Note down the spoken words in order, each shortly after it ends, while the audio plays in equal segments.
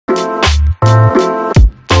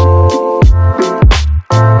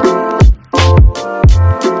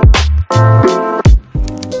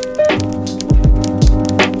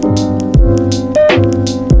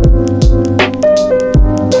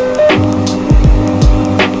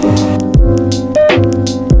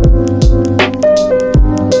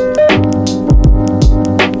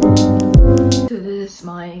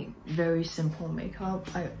makeup.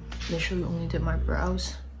 I literally only did my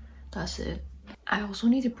brows. That's it. I also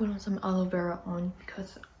need to put on some aloe vera on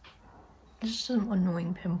because there's some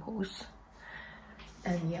annoying pimples.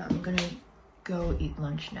 And yeah, I'm gonna go eat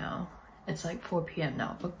lunch now. It's like 4 p.m.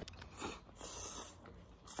 now. But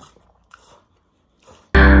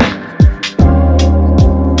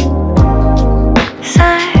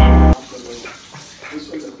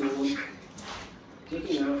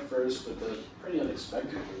kicking out first with a pretty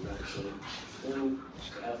unexpected move actually. Flew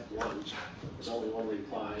to F1. There's only one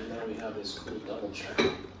reply, and now we have this cool double check.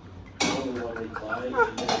 Only one reply, and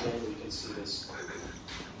then again we can see this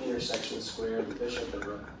intersection square of the bishop and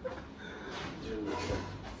rook doing the trick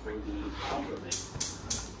for the compliment.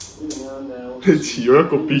 Moving on now.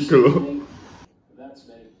 That's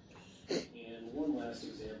many. And one last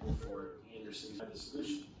example for Anderson's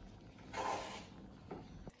solution.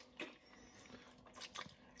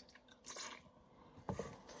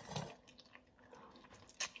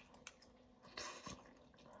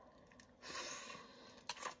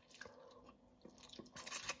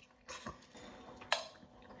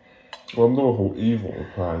我諗到個好 evil 嘅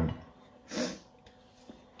plan，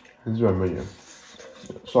 你知係乜嘢？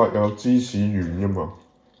所以有芝士丸噶嘛，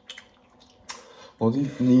攞啲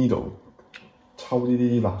needle 抽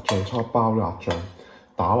啲辣醬，抽一包辣醬，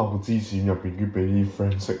打落個芝士丸入邊，跟住俾啲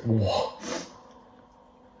friend 食，哇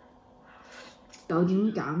！9點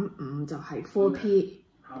減5就係4 p.m.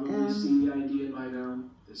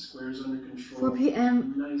 4 p.m.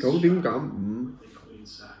 9點減5。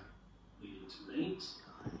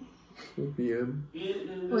4 p.m.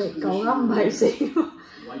 喂，9減5係4喎，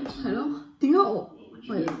係咯？點解我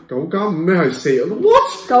喂9減5咩係4？我都 what？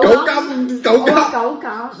 9減5，9減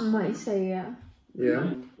5係4啊？係啊？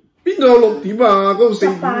邊度有6點啊？嗰度4點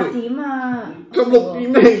嚟。18點啊！16點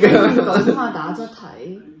嚟㗎。諗下打側睇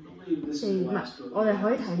4，唔係我哋可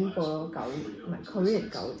以睇呢個咯9，唔係佢型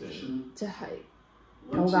9點，即係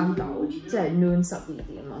9減9，即係 noon 12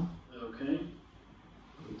點咯。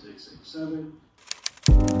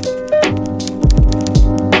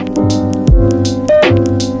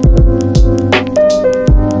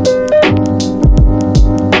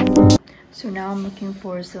So now I'm looking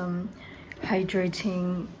for some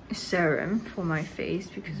hydrating serum for my face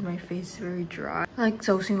because my face is very dry. Like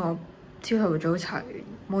就算我朝頭早搽完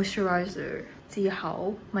moisturizer 之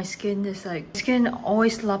後 my skin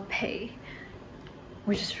always 甩皮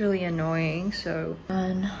which is really annoying. So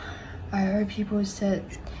and I heard people said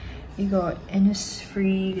you got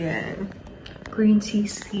Innisfree and green tea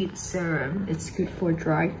seed serum. It's good for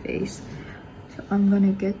dry face. So I'm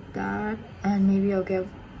gonna get that and maybe I'll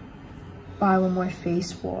buy one more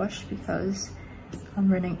face wash because I'm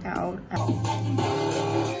running out.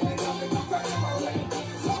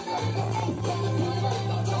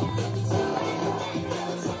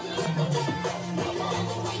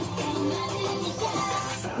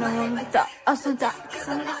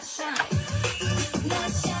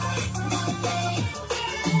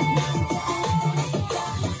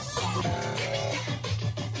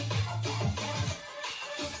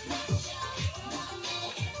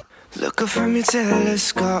 Look up from your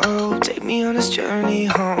telescope, take me on this journey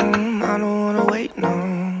home. I don't wanna wait no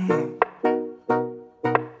more.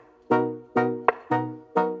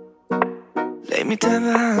 Lay me down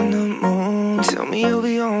behind the moon, tell me you'll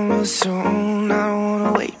be on real soon. I don't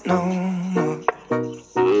wanna wait no more.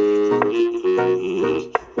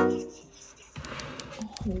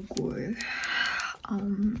 Oh good.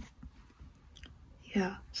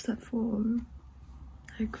 Yeah, slept for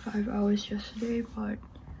like 5 hours yesterday, but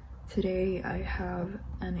today I have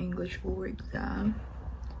an English oral exam,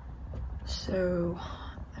 so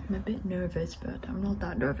I'm a bit nervous, but I'm not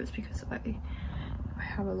that nervous because I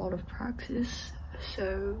have a lot of practice.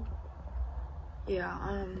 So yeah,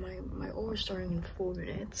 my oral is starting in 4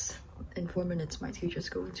 minutes. In 4 minutes my teacher's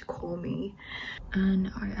going to call me, and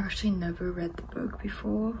I actually never read the book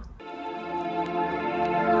before.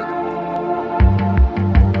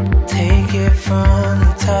 Take it from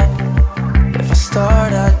the top. If I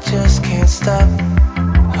start, I just can't stop.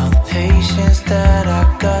 All the patience that I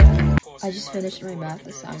got. I just finished my math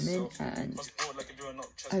assignment and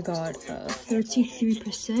I got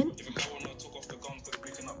 33%.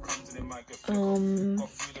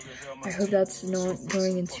 I hope that's not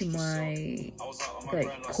going into my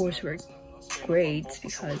coursework grades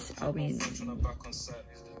because I'll be in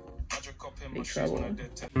big trouble.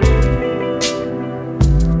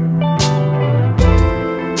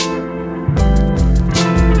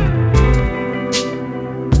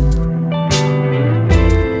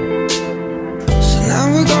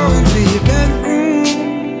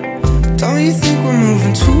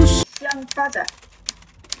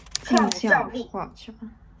 镜像化妆。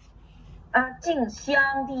静香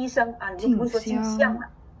第一声啊，你就不会说静香了。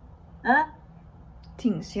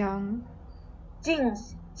静香，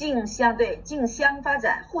静香对，静香发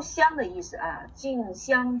展，互相的意思啊，静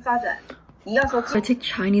香发展。你要说 I take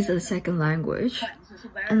Chinese as a second language,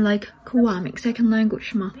 and like 佢話明 second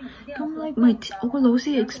language 嘛，咁 like 我個老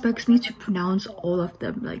師 expects me to pronounce all of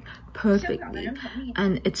them like perfectly,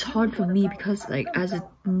 and it's hard for me because like as a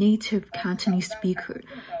native Cantonese speaker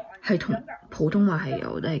係同普通話係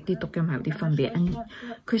有like啲讀音係有啲分別 ，and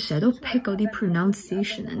佢成日都 pick 嗰啲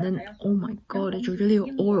pronunciation，and then oh my god， 你做咗呢個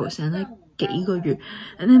oral 成咧幾個月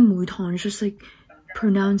 ，and then 每堂 just like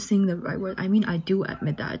pronouncing the right word. I mean, I do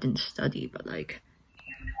admit that I didn't study, but like,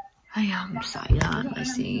 哎呀，唔使啦，係咪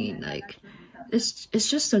先 ？Like, it's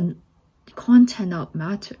just the content that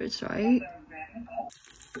matters, right?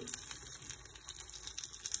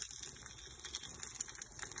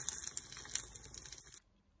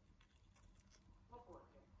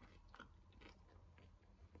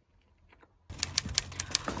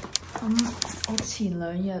 我前2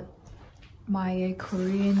日買嘅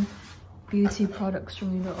Korean beauty products 終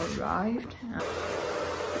於都 arrived。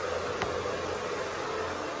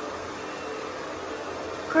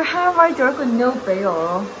佢 handwrite 咗一個 note 俾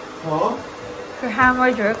我咯。佢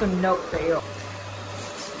handwrite 咗一個 note 俾我。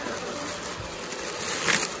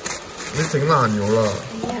你整爛咗啦。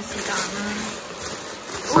是但啦。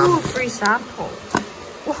free sample。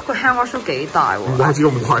哇，個 handwrite 都幾大喎。唔怪之咁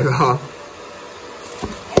貴啦。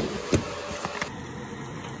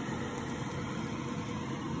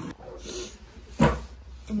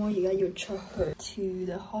我而家要出去 to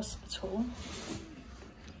the hospital.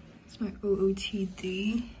 It's my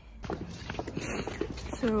OOTD.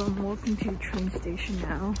 So I'm walking to the train station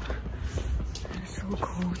now. It's so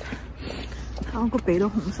cold. 我個鼻都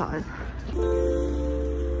紅晒啦。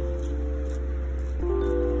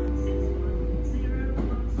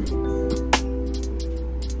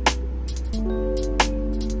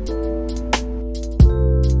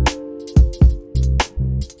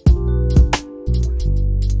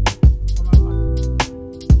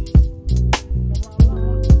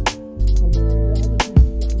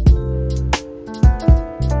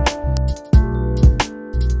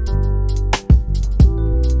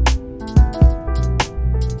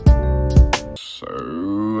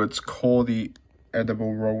It's called the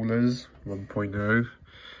Edible Rollers 1.0,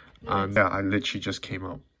 and yeah, I literally just came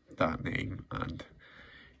up with that name, and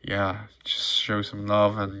yeah, just show some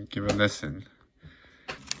love and give a listen.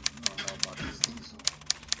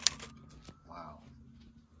 Wow,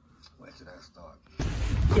 where did I start?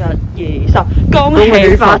 1、2、3，恭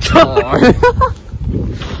喜發財！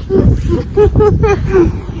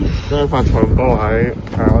恭喜發財各位，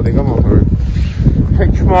係我哋今日去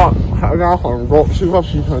Hotpot 喺間韓國超級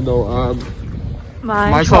市場度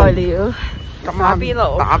買材料，打邊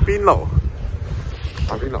爐，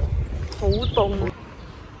好凍。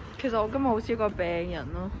其實我今日好似個病人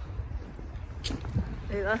咯，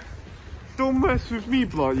你咧 ？Don't mess with me,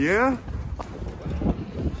 blood, yeah?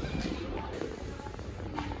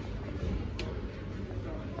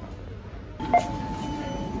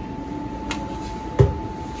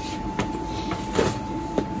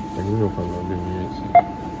 頂咗份兩邊嘢先。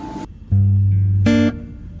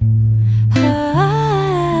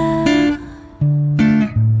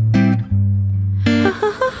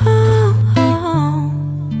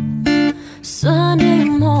Sunday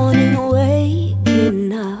morning,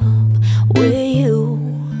 waking up with you.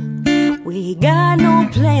 We got no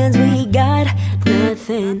plans, we got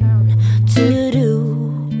nothing to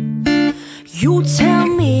do. You tell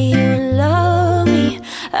me you love me,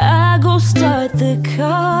 I go start the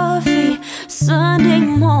coffee. Sunday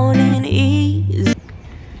morning is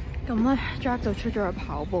咁咧 ，Jack 就出咗去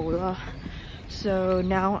跑步啦。So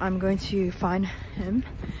now I'm going to find him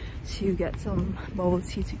to get some bubble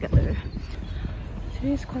tea together.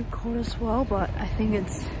 Today is quite cold as well, but I think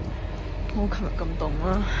it's 冇琴日咁凍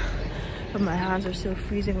啦。But my hands are still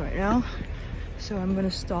freezing right now, so I'm gonna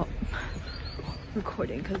stop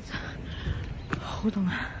recording because 好凍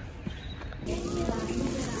啊。